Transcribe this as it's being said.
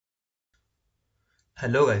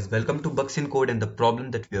Hello guys, welcome to Bugs in Code, and the problem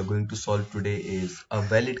that we are going to solve today is a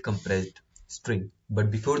valid compressed string. But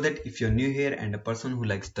before that, if you're new here and a person who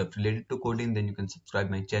likes stuff related to coding, then you can subscribe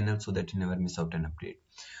my channel so that you never miss out an update.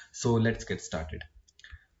 So let's get started.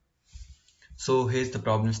 So here's the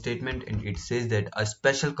problem statement, and it says that a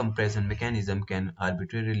special compression mechanism can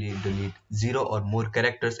arbitrarily delete 0 or more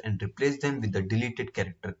characters and replace them with the deleted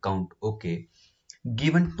character count. Okay.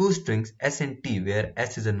 Given two strings S and T, where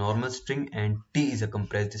S is a normal string and T is a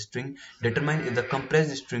compressed string, determine if the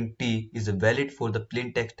compressed string T is valid for the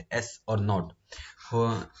plain text S or not.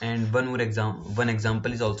 And one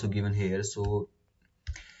example is also given here. So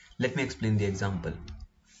let me explain the example.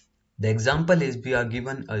 The example is we are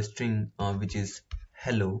given a string which is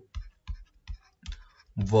hello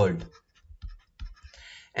world,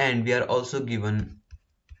 and we are also given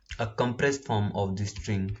a compressed form of the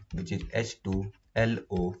string which is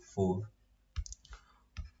H2LO4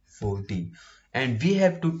 4t, and we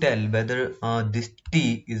have to tell whether this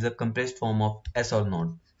t is a compressed form of s or not.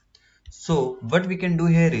 So what we can do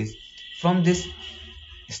here is, from this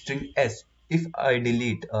string s, if I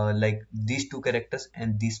delete like these two characters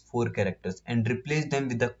and these four characters and replace them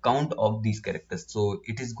with the count of these characters, so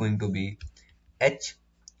it is going to be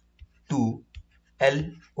h2lo,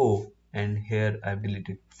 and here I have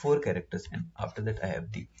deleted four characters and after that I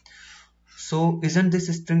have d. So isn't this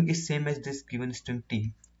string is same as this given string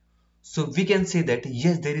t? So we can say that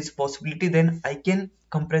yes, there is possibility then I can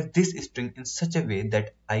compress this string in such a way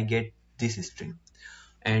that I get this string,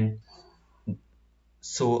 and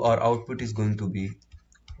so our output is going to be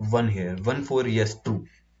 1 here, 1 for yes true,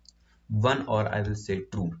 1 or I will say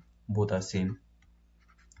true, both are same.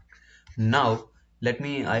 Now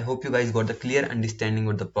I hope you guys got the clear understanding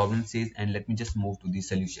what the problem says, and let me just move to the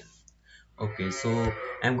solution. Okay, so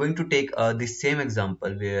I'm going to take the same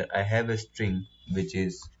example where I have a string which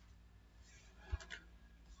is,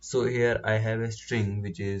 so here I have a string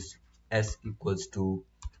which is s equals to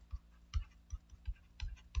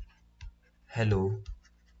hello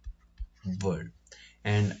world,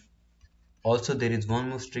 and also there is one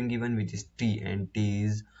more string given which is t, and t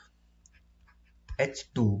is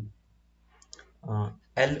h2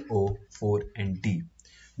 lo4 and d.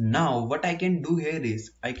 Now what I can do here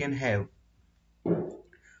is I can have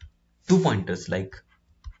two pointers, like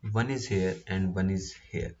one is here and one is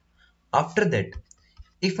here. After that,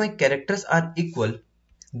 if my characters are equal,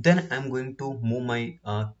 then I'm going to move my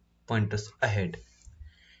pointers ahead,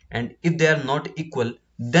 and if they are not equal,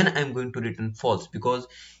 then I'm going to return false, because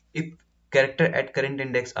if character at current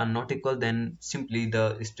index are not equal, then simply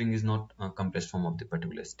the string is not a compressed form of the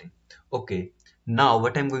particular string. Okay, now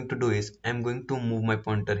what I'm going to do is I'm going to move my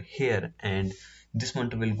pointer here and this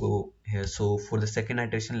pointer will go here. So for the second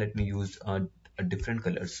iteration, let me use a different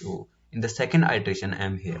color. So in the second iteration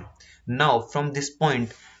I'm here. Now from this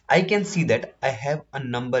point I can see that I have a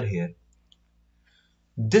number here.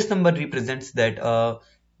 This number represents that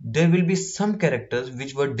there will be some characters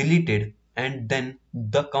which were deleted and then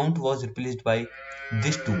the count was replaced by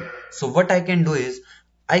these two. So what I can do is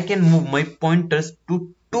I can move my pointers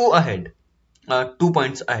to 2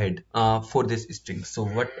 points ahead for this string. So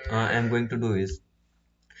what I'm going to do is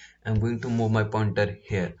I'm going to move my pointer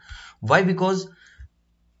here. Why? Because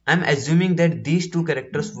I'm assuming that these two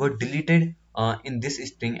characters were deleted in this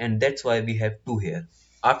string, and that's why we have 2 here.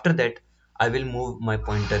 After that, I will move my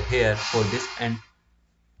pointer here for this, and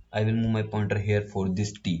I will move my pointer here for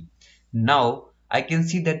this t. Now I can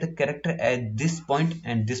see that the character at this point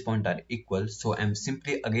and this point are equal, so I'm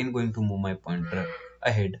simply again going to move my pointer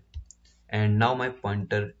ahead, and now my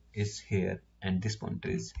pointer is here and this pointer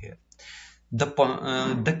is here.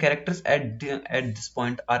 The characters at this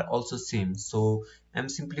point are also same, so I'm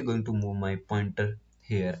simply going to move my pointer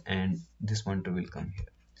here and this pointer will come here.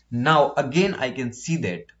 Now again I can see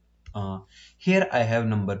that here I have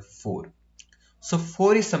number 4. So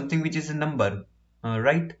 4 is something which is a number,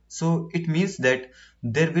 right? So it means that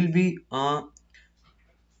there will be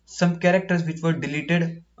some characters which were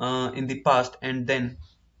deleted in the past, and then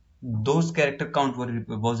those character count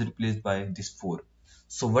was replaced by this 4.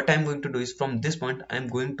 So what I'm going to do is, from this point I'm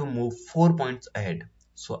going to move 4 points ahead.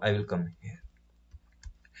 So I will come here,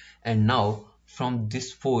 and now from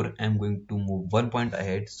this 4 I'm going to move 1 point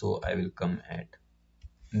ahead, so I will come at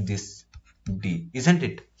this D, isn't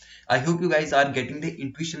it? I hope you guys are getting the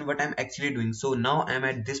intuition what I'm actually doing. So now I'm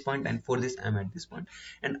at this point, and for this I'm at this point,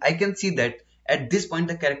 and I can see that at this point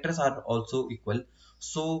the characters are also equal.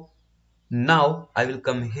 So now I will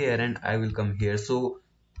come here and I will come here. So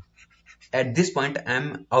at this point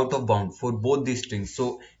I'm out of bound for both these strings.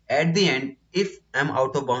 So at the end, if I'm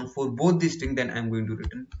out of bound for both these strings, then I'm going to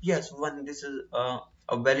return yes 1. This is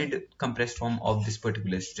a valid compressed form of this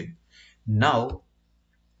particular string. Now,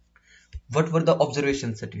 what were the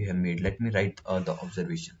observations that we have made? Let me write the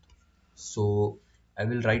observation. So I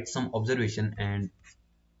will write some observation and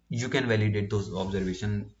you can validate those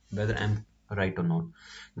observations whether I'm right or not.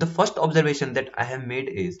 The first observation that I have made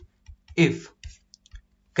is if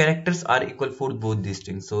characters are equal for both these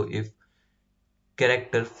strings. So if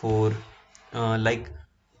character for like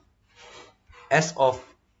s of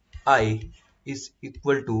I is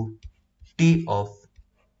equal to t of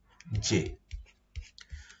j,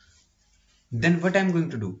 then what I'm going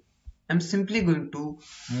to do, I'm simply going to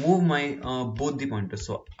move my both the pointers.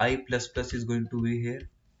 So I plus plus is going to be here,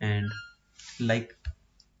 and like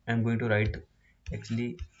I'm going to write,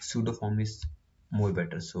 actually pseudo form is more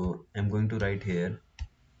better, so I'm going to write here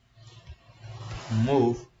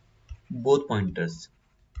move both pointers.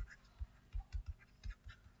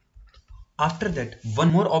 After that,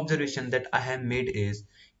 one more observation that I have made is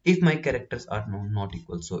if my characters are not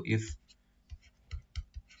equal. So if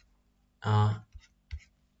uh,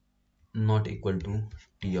 not equal to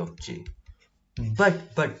t of j, but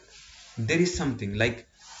there is something like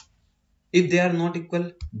if they are not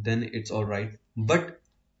equal then it's all right, but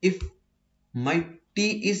if my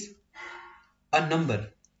t is a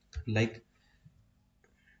number, like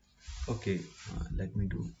okay, let me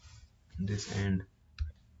do this, and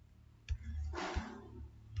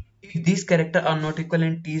if these characters are not equal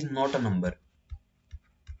and t is not a number,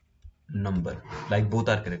 like both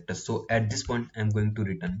are characters, so at this point I'm going to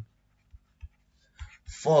return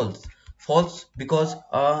false. False because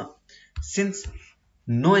since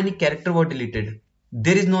no any character was deleted,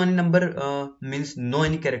 there is no any number, means no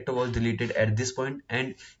any character was deleted at this point,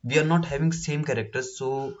 and we are not having same characters,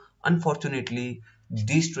 so unfortunately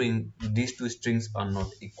these two strings are not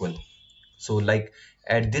equal. So like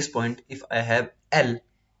at this point, if I have L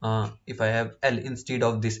instead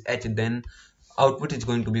of this H, then output is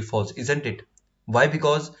going to be false, isn't it? Why?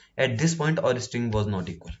 Because at this point our string was not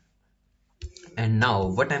equal. And now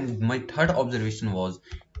my third observation was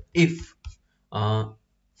if uh,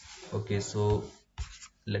 okay, so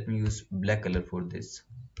let me use black color for this.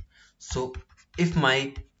 So if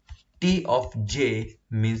my t of j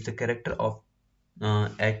means the character of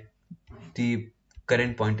at the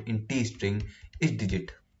current point in t string is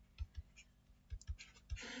digit,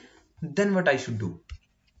 then what I should do?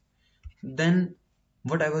 Then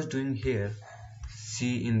what I was doing here,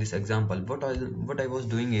 see in this example, what I was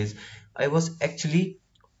doing is I was actually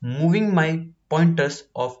moving my pointers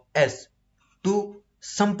of s to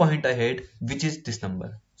some point ahead, which is this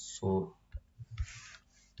number. So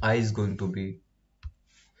I is going to be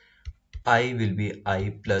I will be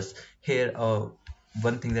I plus here.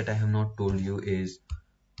 One thing that I have not told you is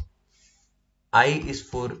I is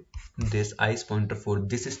for this, I is pointer for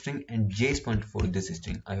this string, and j is pointer for this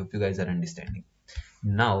string. I hope you guys are understanding.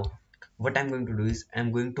 Now what I'm going to do is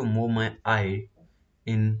I'm going to move my I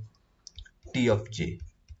in t of j,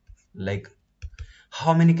 like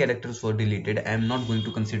how many characters were deleted, I'm not going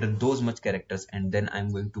to consider those much characters, and then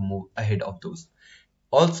I'm going to move ahead of those.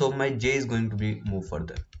 Also my j is going to be moved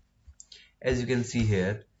further. As you can see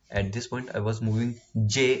here, at this point I was moving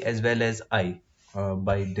j as well as I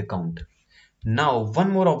by the count. Now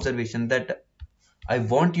one more observation that I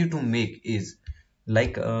want you to make is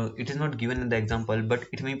like it is not given in the example, but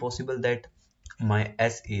it may be possible that my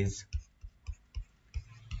s is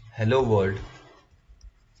hello world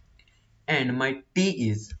and my t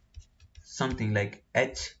is something like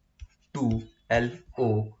H2LO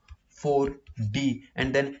 4D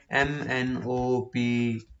and then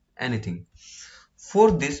MNOP anything.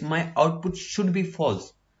 For this my output should be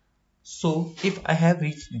false. So if I have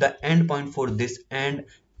reached the endpoint for this and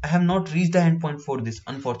I have not reached the endpoint for this,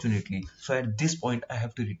 unfortunately, so at this point I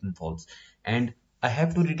have to return false, and I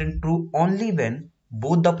have to return true only when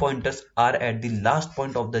both the pointers are at the last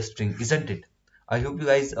point of the string, isn't it? I hope you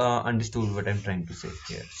guys understood what I'm trying to say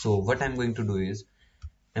here. So what I'm going to do is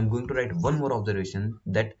I'm going to write one more observation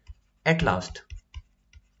that at last,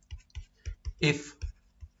 if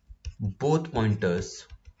both pointers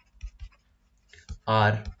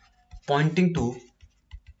are pointing to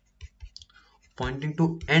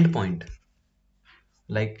endpoint,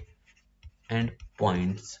 like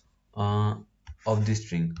endpoints of the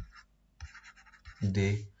string,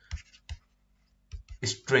 they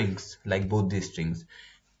strings like both these strings,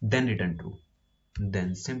 then return true.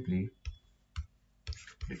 Then simply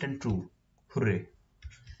return true. Hooray!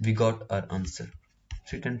 We got our answer.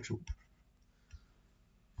 Return true.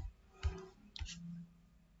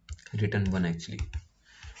 Return 1 actually.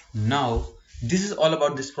 Now this is all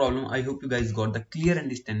about this problem. I hope you guys got the clear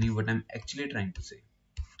understanding what I'm actually trying to say.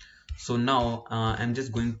 So now I'm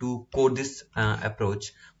just going to code this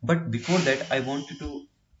approach, but before that I want you to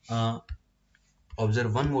uh,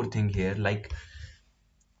 observe one more thing here. Like,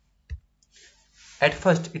 at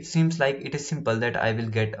first it seems like it is simple that I will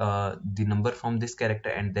get the number from this character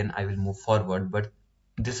and then I will move forward, but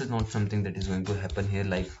this is not something that is going to happen here.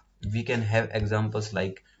 Like, we can have examples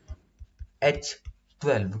like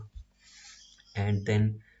H12 and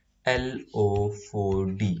then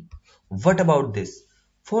LO4D. What about this?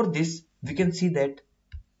 For this, we can see that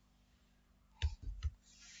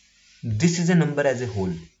this is a number as a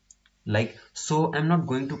whole. Like, so I'm not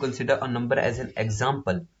going to consider a number as an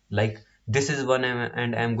example. Like, this is one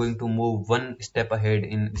and I'm going to move one step ahead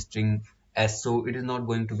in string S. So it is not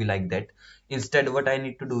going to be like that. Instead, what I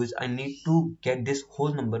need to do is I need to get this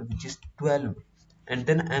whole number, which is 12, and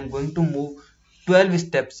then I'm going to move 12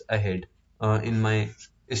 steps ahead in my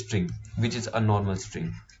string, which is a normal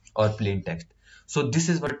string or plain text. So this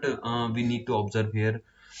is what we need to observe here.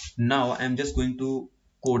 Now I'm just going to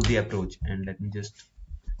code the approach, and let me just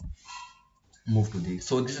move to this.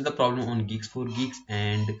 So this is the problem on Geeks for Geeks,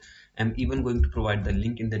 and I'm even going to provide the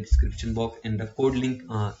link in the description box and the code link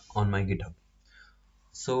on my GitHub.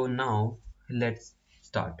 So now let's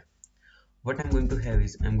start. What I'm going to have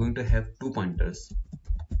is I'm going to have two pointers,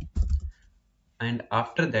 and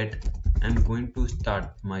after that I'm going to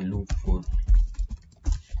start my loop for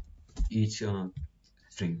each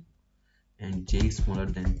string, and j is smaller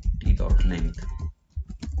than t dot length.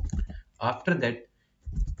 After that,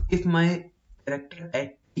 if my character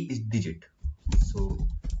at t is digit, so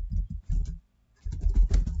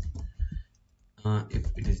if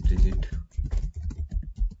it is digit,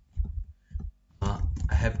 I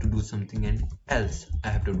have to do something, and else I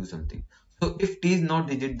have to do something. So if t is not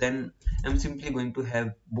digit, then I'm simply going to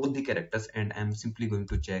have both the characters, and I'm simply going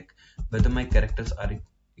to check whether my characters are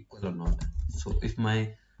equal or not. So if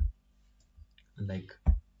my, like,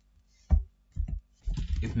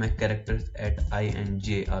 if my characters at I and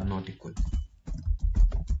j are not equal,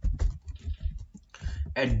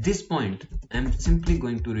 at this point I'm simply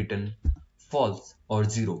going to return false or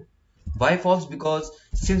 0. Why false? Because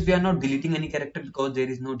since we are not deleting any character, because there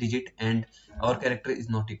is no digit and our character is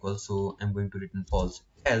not equal, so I'm going to return false.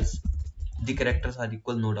 Else the characters are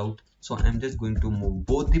equal, no doubt, so I'm just going to move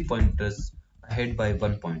both the pointers ahead by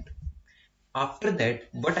 1 point. After that,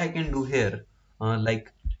 what I can do here,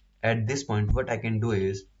 like, at this point what I can do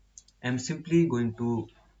is I'm simply going to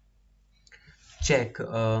check,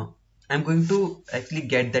 I'm going to actually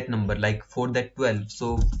get that number, like for that 12.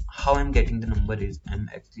 So how I'm getting the number is I'm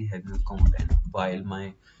actually having a count, and while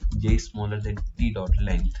my j is smaller than t dot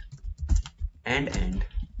length, and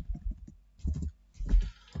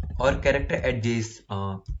or character at j is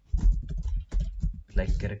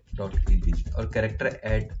like character dot a digit, or character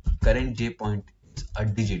at current j point is a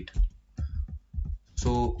digit.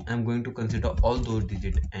 So I'm going to consider all those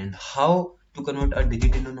digits. And how to convert a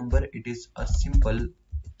digit into a number? It is a simple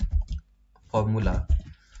formula.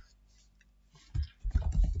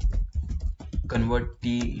 Convert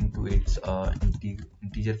t into its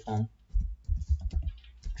integer form.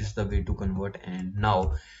 This is the way to convert, and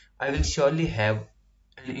now I will surely have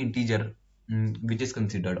an integer which is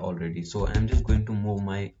considered already. So I'm just going to move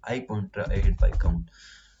my I pointer ahead by count.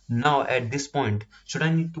 Now at this point, should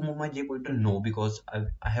I need to move my j pointer? No, because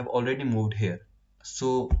I have already moved here.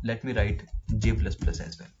 So let me write j plus plus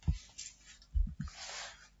as well.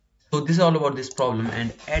 So this is all about this problem,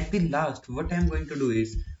 and at the last what I'm going to do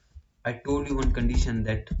is, I told you one condition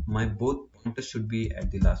that my both pointers should be at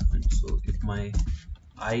the last point. So if my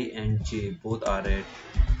I and j both are at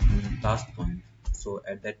last point, so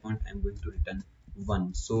at that point I'm going to return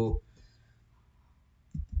 1. So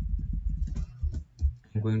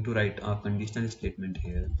I'm going to write a conditional statement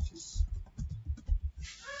here, which is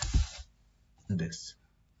this.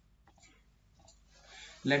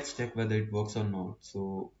 Let's check whether it works or not.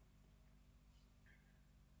 So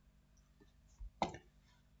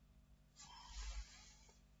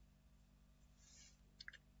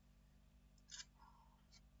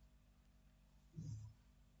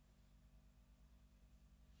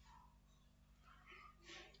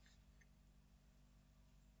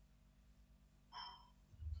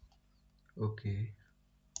okay,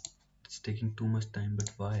 it's taking too much time, but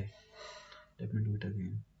why? Let me do it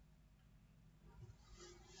again.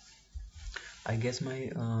 I guess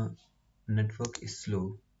my network is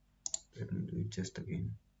slow. Let me do it just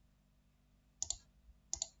again.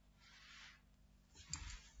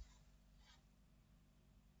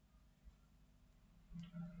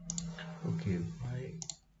 Okay, why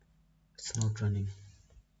it's not running?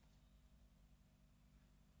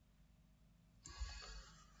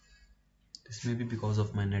 This may be because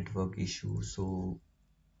of my network issue, so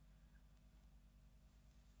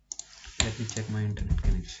let me check my internet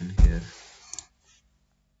connection here.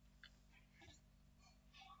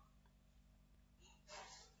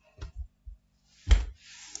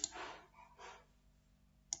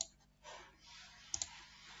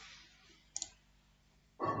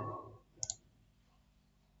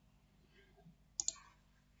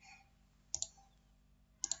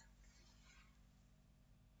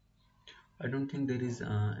 I don't think there is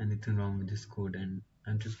anything wrong with this code, and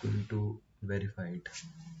I'm just going to verify it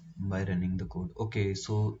by running the code. Okay,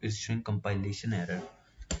 so it's showing compilation error,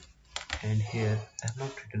 and here I have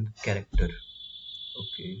not written character.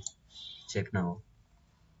 Okay, check now.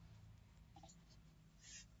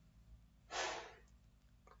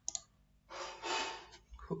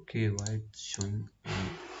 Okay, why it's showing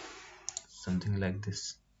something like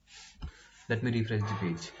this? Let me refresh the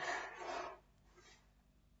page.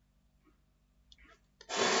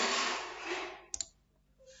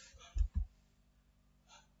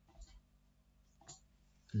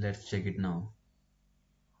 Let's check it now.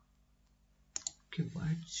 Okay,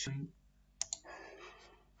 why it's showing?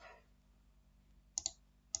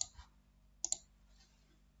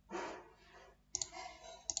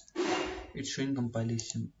 It's showing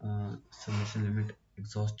compilation submission limit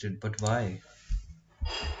exhausted, but why?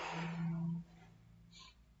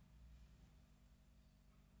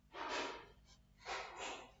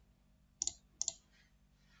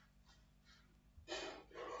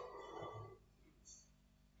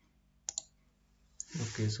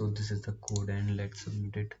 Okay, so this is the code, and let's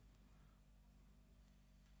submit it.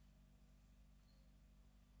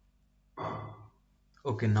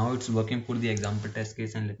 Okay, now it's working for the example test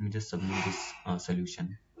case, and let me just submit this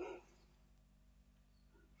solution.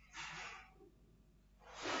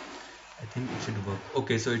 I think it should work.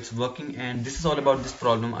 Okay, so it's working, and this is all about this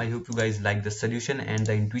problem. I hope you guys like the solution and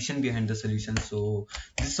the intuition behind the solution. So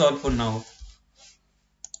this is all for now.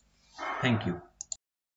 Thank you.